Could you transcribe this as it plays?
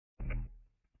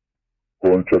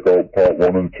go and check out part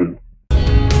 1 and 2.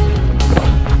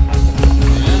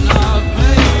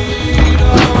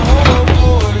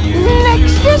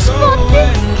 Next is spotted.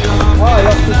 Oh,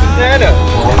 that's the container.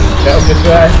 Get up this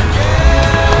way.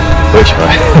 Which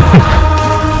way?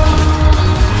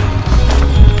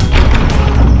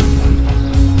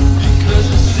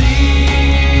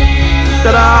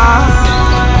 Ta-da!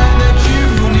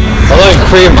 I don't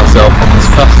cream myself on this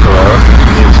castaway.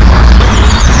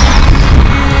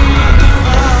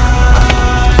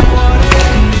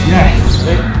 Yes.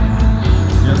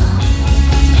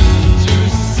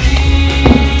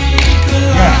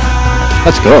 Yeah.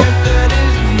 Let's go.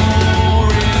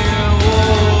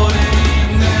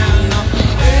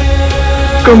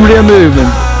 Cumbria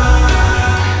movement.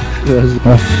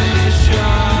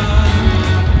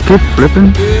 Keep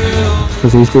flipping.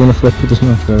 Because he's doing a flip, he doesn't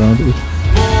have to go around it.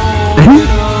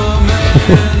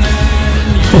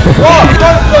 What?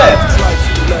 Don't flip!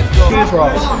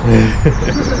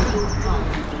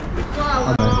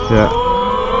 Yeah.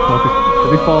 If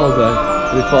he falls there,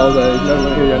 he's never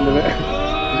going to get the end of it.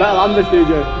 You better land this,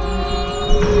 DJ.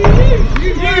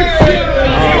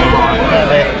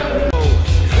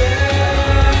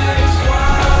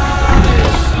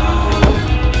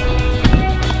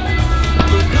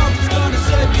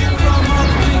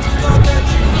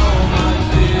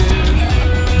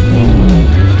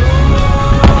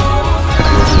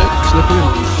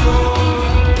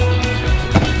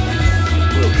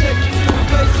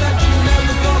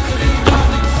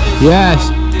 Yes!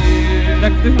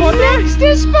 Next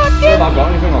is spotted. Have I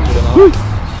got anything off with it now?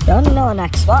 Don't know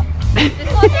next spot.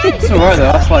 It's alright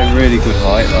though, that's like really good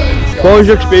height. Like. What was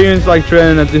your experience like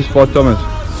training at this spot, Thomas?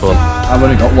 Fun. I've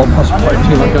only got one more spot. I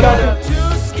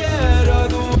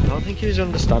don't think you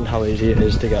understand how easy it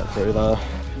is to get through there.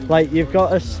 Like, you've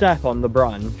got a step on the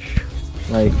branch,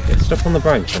 like, Step on the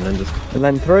branch and then just... and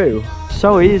then through.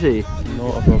 So easy.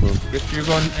 Not a problem. If you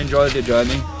go and enjoy the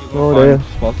journey, Oh find dear.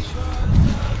 spots.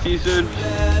 See you soon.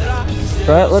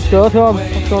 Right, let's go, Tom.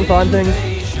 Let's go and find things.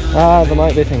 Ah, there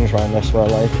might be things around this way,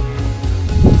 like.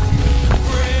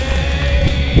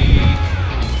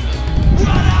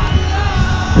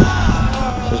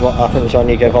 This is what happens when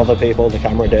you give other people the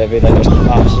camera, Davey. They just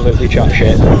absolutely chat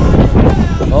shit.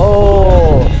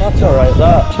 Oh, that's alright,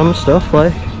 that. Some stuff,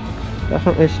 like.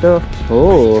 Definitely stuff.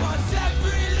 Oh.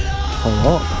 A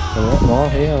lot more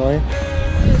here, like.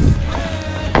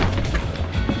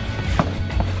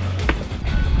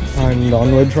 And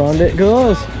onwards round it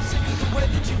goes.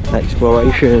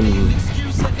 Exploration.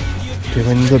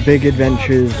 Doing the big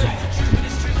adventures.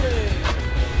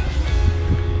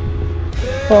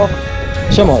 Well,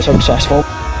 somewhat successful.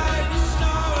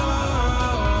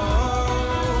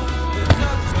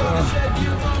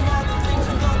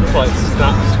 It's like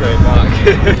snapped straight back.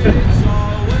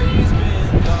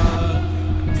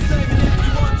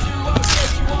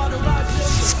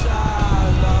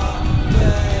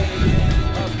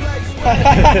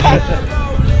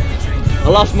 I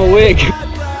lost my wig.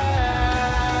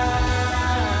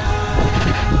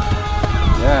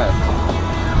 Yeah.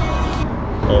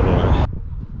 Oh no.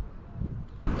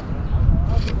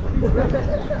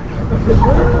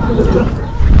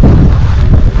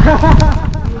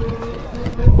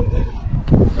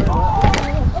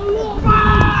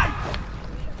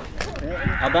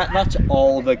 I bet that's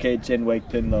all the kids in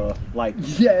Wigton though. Like,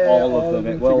 Yeah, all of them,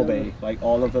 it will be. Like,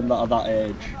 all of them that are that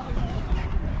age.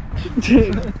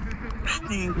 These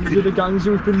are the gangs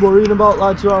we've been worrying about,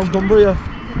 lads, around Cumbria.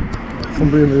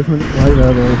 Cumbria movement, right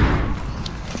there though.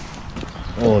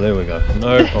 Oh, there we go.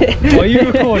 No problem. Are you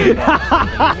recording that?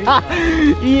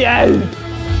 Yes!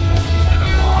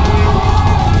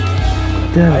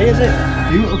 Why is it?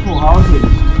 Beautiful houses.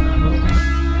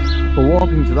 We're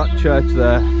walking to that church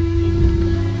there.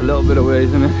 A little bit away,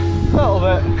 isn't it? A little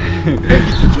bit. We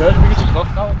get to clock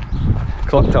tower.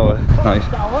 Clock tower, nice.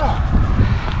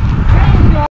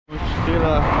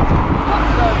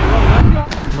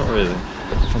 Not really.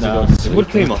 No. It would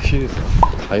clean my shoes.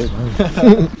 Tired,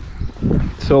 man.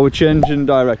 So we're changing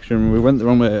direction. We went the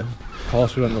wrong way. Of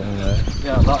course we went the wrong way.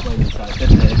 Yeah, that way inside,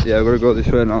 didn't it? Yeah, we're gonna go this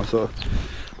way now. So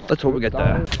let's hope we get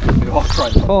there.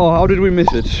 Right. Oh, how did we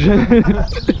miss it?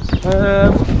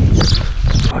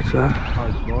 What's that?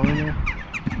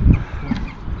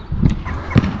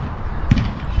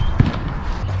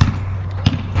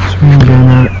 Swing down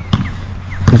there.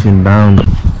 It's inbound.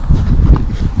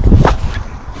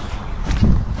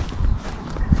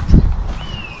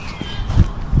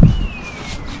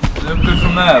 Look good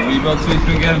from there. Will you be able to see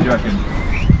through again, do you reckon?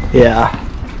 Yeah.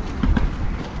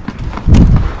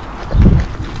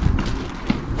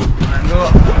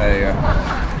 There you go.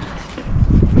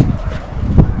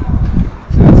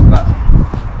 See, that's that.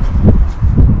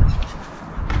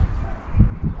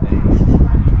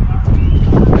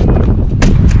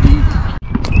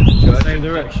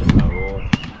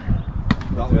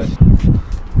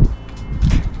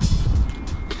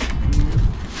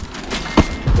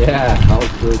 Yeah, that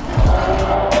was good.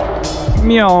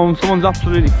 Meow, someone's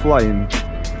absolutely flying.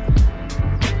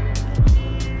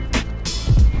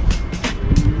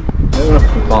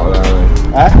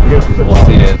 What's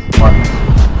he is?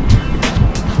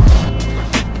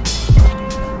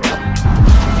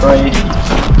 3,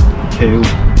 2,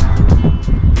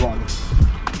 1.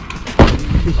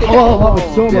 Oh, that was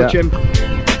so much in.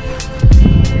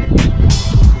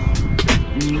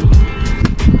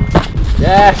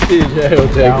 Yes, DJ, will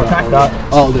take that.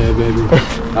 All day, baby.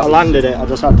 I landed it, I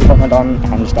just had to put my down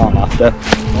and start after.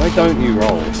 Why don't you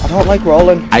roll? I don't like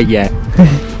rolling. Yeah.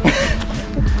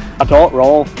 I don't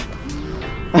roll.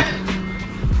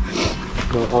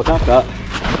 No, I'll tap that.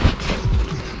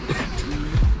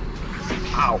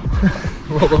 Ow.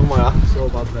 Rolled on my ass so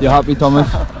bad there. You happy, Thomas?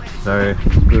 Very.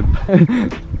 Good.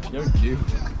 You're Jew.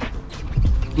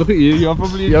 Look at you, you're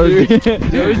probably a Jew.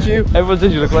 You're a Jew. Everyone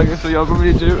says you look like it, so you're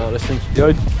probably a Jew. No, listen. You're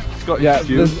a Scottish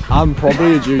Jew. I'm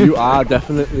probably a Jew. You are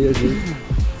definitely a Jew.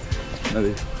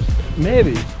 Maybe.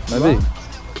 Maybe. Maybe.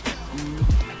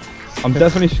 I'm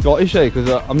definitely Scottish, eh? Because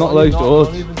I'm not allowed to oath.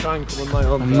 Don't even try and come on my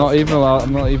own. I'm not even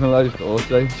allowed to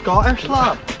oath, eh? Scottish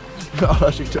lad. Not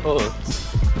allergic to oath.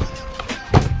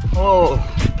 Oh.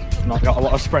 Not got a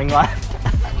lot of spring left.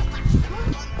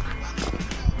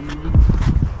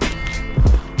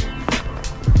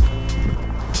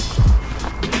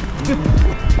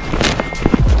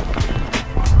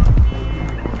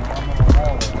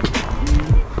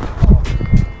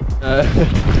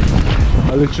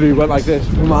 I literally went like this,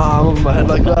 with my arm over my head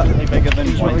like that. Bigger than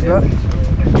Just went like that.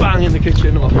 Bang in the kitchen,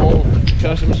 and my whole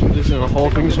Kirsty must have listened, and my whole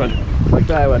thing just went like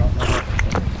that. I went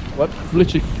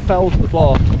literally fell to the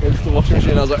floor against the washing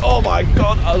machine. I was like, oh my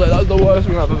god! I was like, that's the worst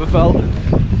thing I've ever felt.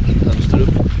 And I just stood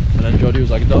up, and then Jodie was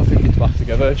like, I don't think it's back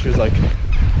together. She was like,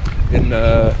 in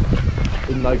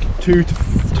like 2 to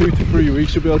 3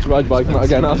 weeks you'll be able to ride your bike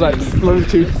again. I was like, only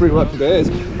 2 to 3 working days.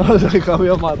 I was like, I'll be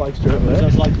on my bike straight away. So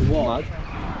it's like what?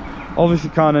 Obviously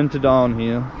can't enter down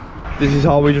here. This is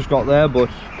how we just got there, but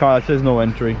car says no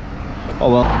entry. Oh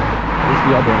well. Who's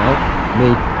the other one out?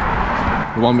 Me.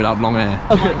 The one without long hair.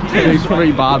 These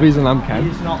 3 Barbies and I'm Ken.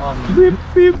 He's not on. Whip,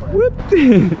 whip,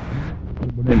 whip.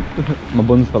 My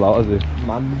buns fell out, as if.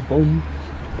 Man bun.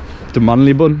 The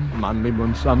manly bun. Manly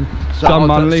bun. Sam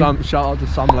Manly. Shout out to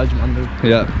Sam Ledgeman.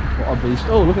 Yeah. What a beast.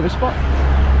 Oh, look at this spot.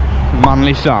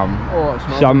 Manly Sam. Oh, it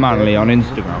smells Sam like Manly it. on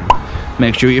Instagram.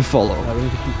 Make sure you follow. Yeah, we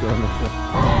need to keep going this way.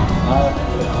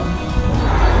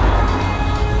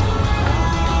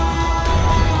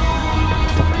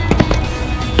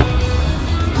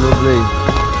 Lovely.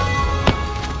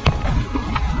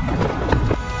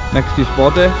 Next to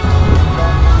spot, eh?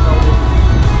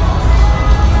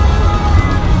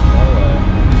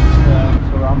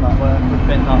 Around that way, we've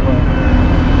been that way.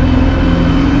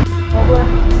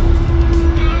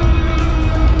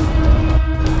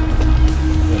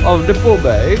 Of the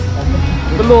Bubby,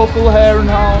 the local hare and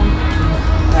hound.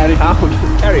 Harry Hound.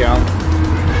 Harry hound.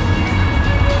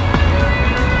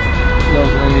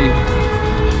 Lovely.